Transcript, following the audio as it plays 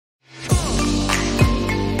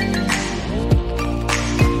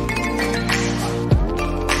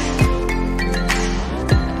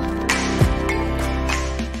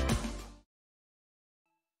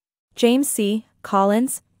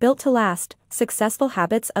JamesCCollins, Built to Last, Successful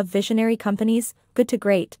Habits of Visionary Companies, Good to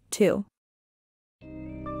Great, 2.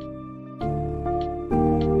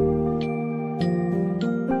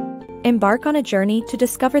 Embark on a journey to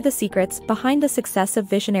discover the secrets behind the success of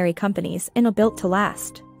visionary companies in a Built to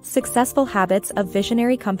Last, Successful Habits of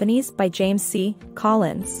Visionary Companies by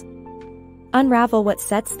JamesCCollins. Unravel what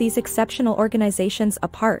sets these exceptional organizations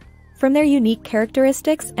apart, from their unique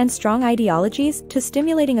characteristics and strong ideologies to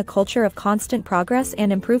stimulating a culture of constant progress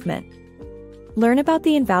and improvement. Learn about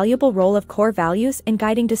the invaluable role of core values in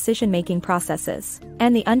guiding decision-making processes,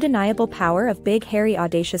 and the undeniable power of big, hairy,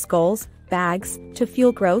 audacious goals, bags, to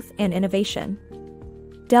fuel growth and innovation.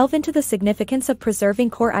 Delve into the significance of preserving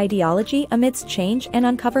core ideology amidst change and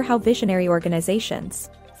uncover how visionary organizations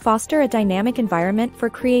foster a dynamic environment for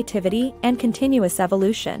creativity and continuous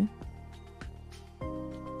evolution.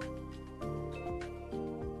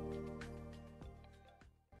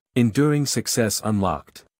 Enduring Success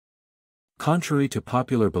Unlocked. Contrary to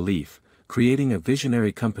popular belief, creating a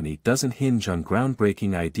visionary company doesn't hinge on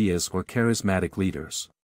groundbreaking ideas or charismatic leaders.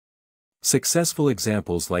 Successful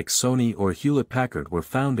examples like Sony or Hewlett-Packard were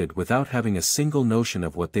founded without having a single notion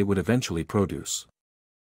of what they would eventually produce.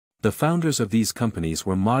 The founders of these companies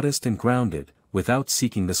were modest and grounded, without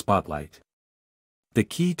seeking the spotlight. The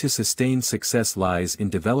key to sustained success lies in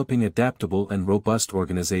developing adaptable and robust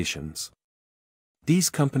organizations.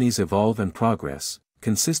 These companies evolve and progress,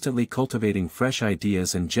 consistently cultivating fresh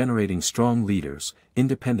ideas and generating strong leaders,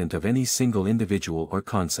 independent of any single individual or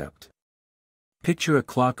concept. Picture a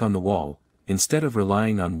clock on the wall. Instead of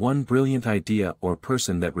relying on one brilliant idea or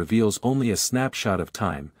person that reveals only a snapshot of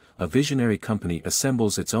time, a visionary company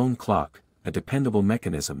assembles its own clock, a dependable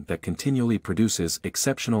mechanism that continually produces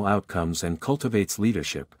exceptional outcomes and cultivates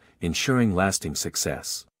leadership, ensuring lasting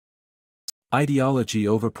success. Ideology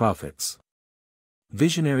over profits.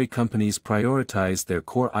 Visionary companies prioritize their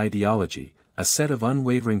core ideology, a set of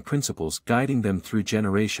unwavering principles guiding them through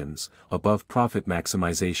generations, above profit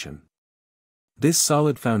maximization. This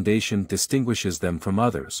solid foundation distinguishes them from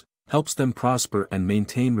others, helps them prosper and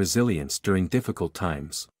maintain resilience during difficult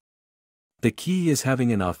times. The key is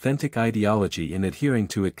having an authentic ideology and adhering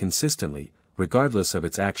to it consistently, regardless of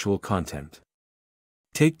its actual content.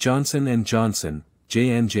 Take Johnson & Johnson,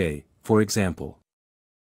 J&J, for example.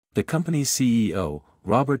 The company's CEO,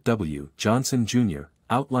 Robert W. Johnson Jr.,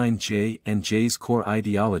 outlined J&J's core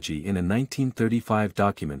ideology in a 1935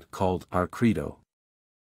 document called Our Credo.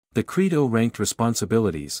 The credo ranked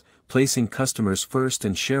responsibilities, placing customers first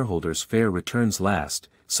and shareholders' fair returns last,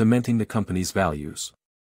 cementing the company's values.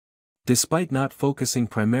 Despite not focusing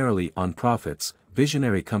primarily on profits,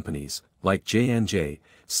 visionary companies, like J&J,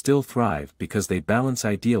 still thrive because they balance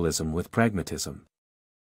idealism with pragmatism.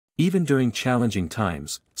 Even during challenging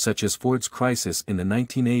times, such as Ford's crisis in the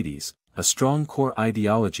 1980s, a strong core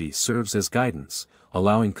ideology serves as guidance,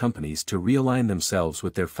 allowing companies to realign themselves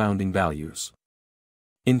with their founding values.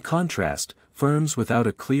 In contrast, firms without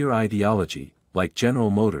a clear ideology, like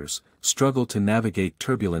General Motors, struggle to navigate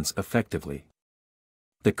turbulence effectively.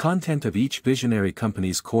 The content of each visionary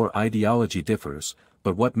company's core ideology differs,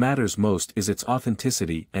 but what matters most is its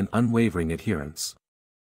authenticity and unwavering adherence.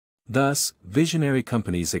 Thus, visionary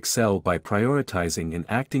companies excel by prioritizing and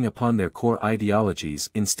acting upon their core ideologies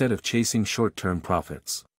instead of chasing short-term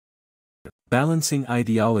profits. Balancing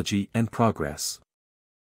ideology and progress.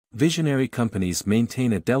 Visionary companies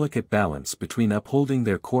maintain a delicate balance between upholding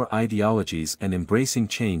their core ideologies and embracing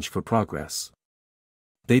change for progress.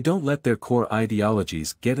 They don't let their core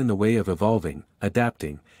ideologies get in the way of evolving,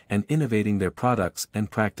 adapting, and innovating their products and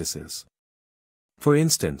practices. For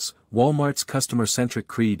instance, Walmart's customer-centric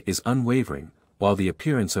creed is unwavering, while the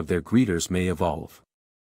appearance of their greeters may evolve.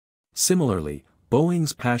 Similarly,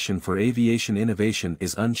 Boeing's passion for aviation innovation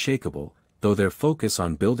is unshakable, though their focus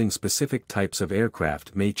on building specific types of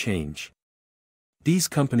aircraft may change. These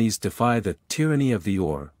companies defy the tyranny of the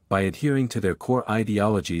or by adhering to their core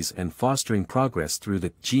ideologies and fostering progress through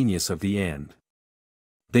the genius of the and.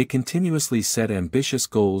 They continuously set ambitious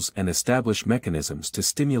goals and establish mechanisms to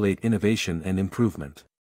stimulate innovation and improvement.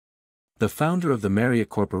 The founder of the Marriott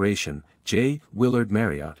Corporation, J. Willard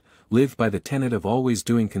Marriott, lived by the tenet of always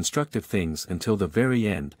doing constructive things until the very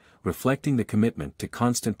end, reflecting the commitment to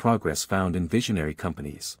constant progress found in visionary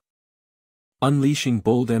companies. Unleashing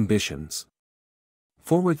bold ambitions.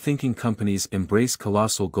 Forward-thinking companies embrace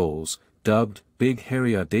colossal goals, dubbed big,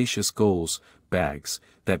 hairy, audacious goals, bags,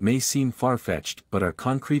 that may seem far-fetched but are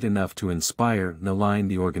concrete enough to inspire and align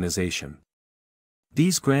the organization.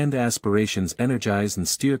 These grand aspirations energize and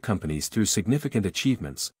steer companies through significant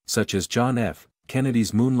achievements, such as John F.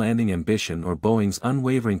 Kennedy's moon landing ambition or Boeing's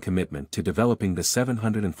unwavering commitment to developing the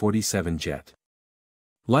 747 jet.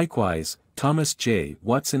 Likewise, Thomas J.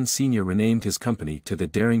 Watson Sr. renamed his company to the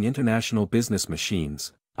Daring International Business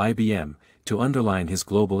Machines, IBM, to underline his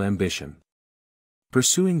global ambition.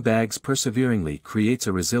 Pursuing bags perseveringly creates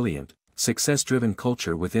a resilient, success-driven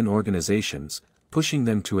culture within organizations, pushing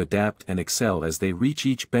them to adapt and excel as they reach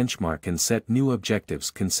each benchmark and set new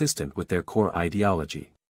objectives consistent with their core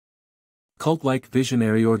ideology. Cult-like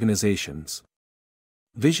visionary organizations.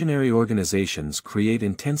 Visionary organizations create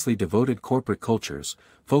intensely devoted corporate cultures,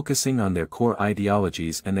 focusing on their core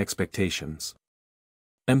ideologies and expectations.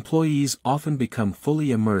 Employees often become fully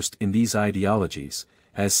immersed in these ideologies,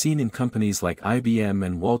 as seen in companies like IBM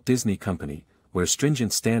and Walt Disney Company, where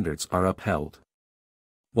stringent standards are upheld.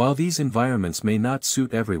 While these environments may not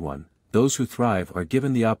suit everyone, those who thrive are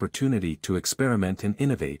given the opportunity to experiment and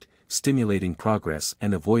innovate, stimulating progress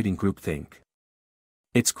and avoiding groupthink.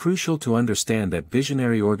 It's crucial to understand that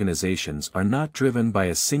visionary organizations are not driven by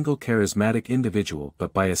a single charismatic individual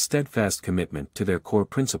but by a steadfast commitment to their core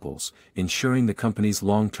principles, ensuring the company's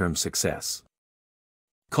long-term success.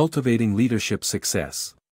 Cultivating leadership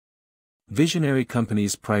success. Visionary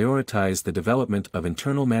companies prioritize the development of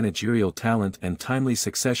internal managerial talent and timely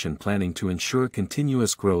succession planning to ensure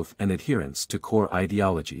continuous growth and adherence to core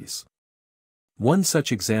ideologies. One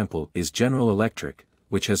such example is General Electric,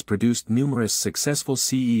 which has produced numerous successful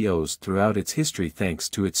CEOs throughout its history thanks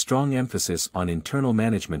to its strong emphasis on internal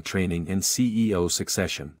management training and CEO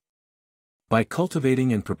succession. By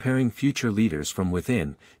cultivating and preparing future leaders from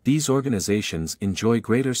within, these organizations enjoy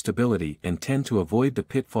greater stability and tend to avoid the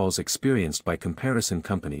pitfalls experienced by comparison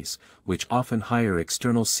companies, which often hire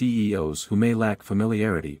external CEOs who may lack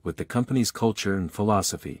familiarity with the company's culture and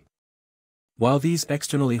philosophy. While these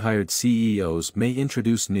externally hired CEOs may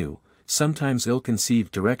introduce new, sometimes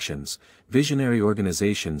ill-conceived directions, visionary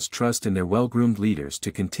organizations trust in their well-groomed leaders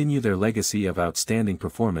to continue their legacy of outstanding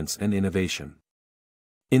performance and innovation.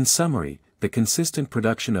 In summary, the consistent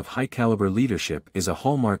production of high-caliber leadership is a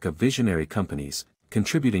hallmark of visionary companies,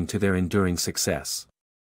 contributing to their enduring success.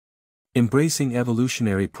 Embracing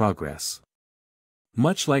evolutionary progress.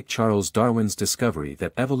 Much like Charles Darwin's discovery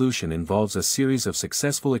that evolution involves a series of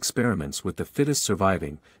successful experiments with the fittest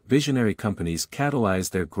surviving, visionary companies catalyze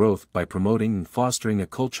their growth by promoting and fostering a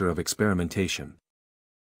culture of experimentation.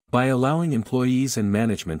 By allowing employees and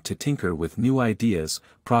management to tinker with new ideas,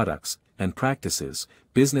 products, and practices,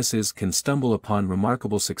 businesses can stumble upon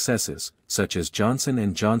remarkable successes, such as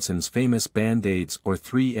Johnson & Johnson's famous Band-Aids or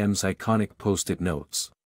 3M's iconic Post-it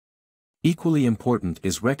notes. Equally important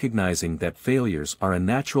is recognizing that failures are a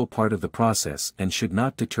natural part of the process and should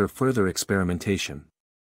not deter further experimentation.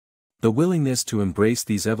 The willingness to embrace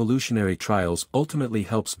these evolutionary trials ultimately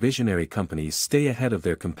helps visionary companies stay ahead of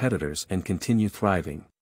their competitors and continue thriving.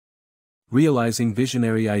 Realizing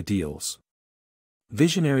visionary ideals.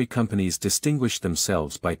 Visionary companies distinguish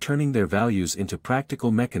themselves by turning their values into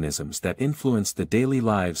practical mechanisms that influence the daily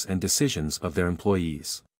lives and decisions of their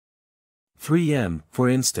employees. 3M, for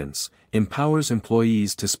instance, empowers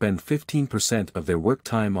employees to spend 15% of their work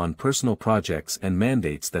time on personal projects and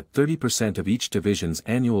mandates that 30% of each division's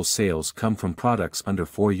annual sales come from products under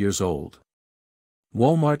 4 years old.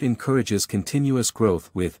 Walmart encourages continuous growth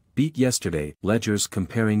with Beat Yesterday ledgers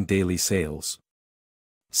comparing daily sales.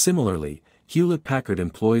 Similarly, Hewlett-Packard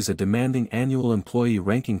employs a demanding annual employee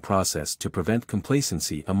ranking process to prevent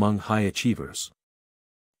complacency among high achievers.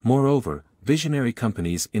 Moreover, visionary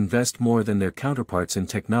companies invest more than their counterparts in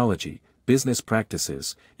technology, business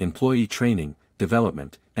practices, employee training,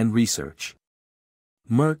 development, and research.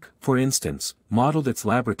 Merck, for instance, modeled its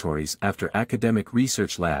laboratories after academic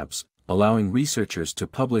research labs, allowing researchers to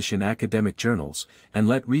publish in academic journals, and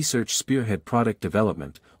let research spearhead product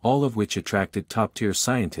development, all of which attracted top-tier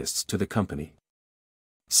scientists to the company.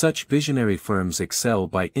 Such visionary firms excel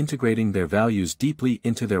by integrating their values deeply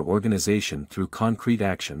into their organization through concrete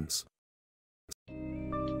actions.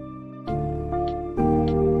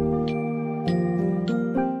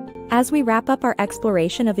 As we wrap up our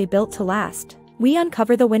exploration of Built to Last, we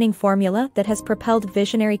uncover the winning formula that has propelled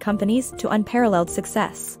visionary companies to unparalleled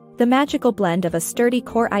success. The magical blend of a sturdy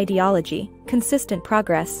core ideology, consistent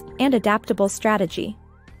progress, and adaptable strategy.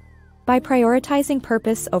 By prioritizing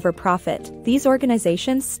purpose over profit, these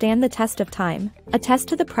organizations stand the test of time, attest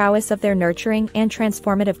to the prowess of their nurturing and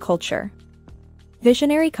transformative culture.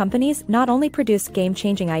 Visionary companies not only produce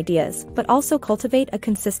game-changing ideas but also cultivate a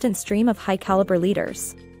consistent stream of high-caliber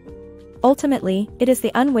leaders. Ultimately, it is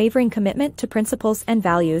the unwavering commitment to principles and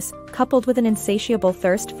values, coupled with an insatiable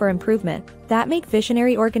thirst for improvement, that make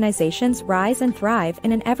visionary organizations rise and thrive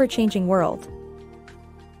in an ever-changing world.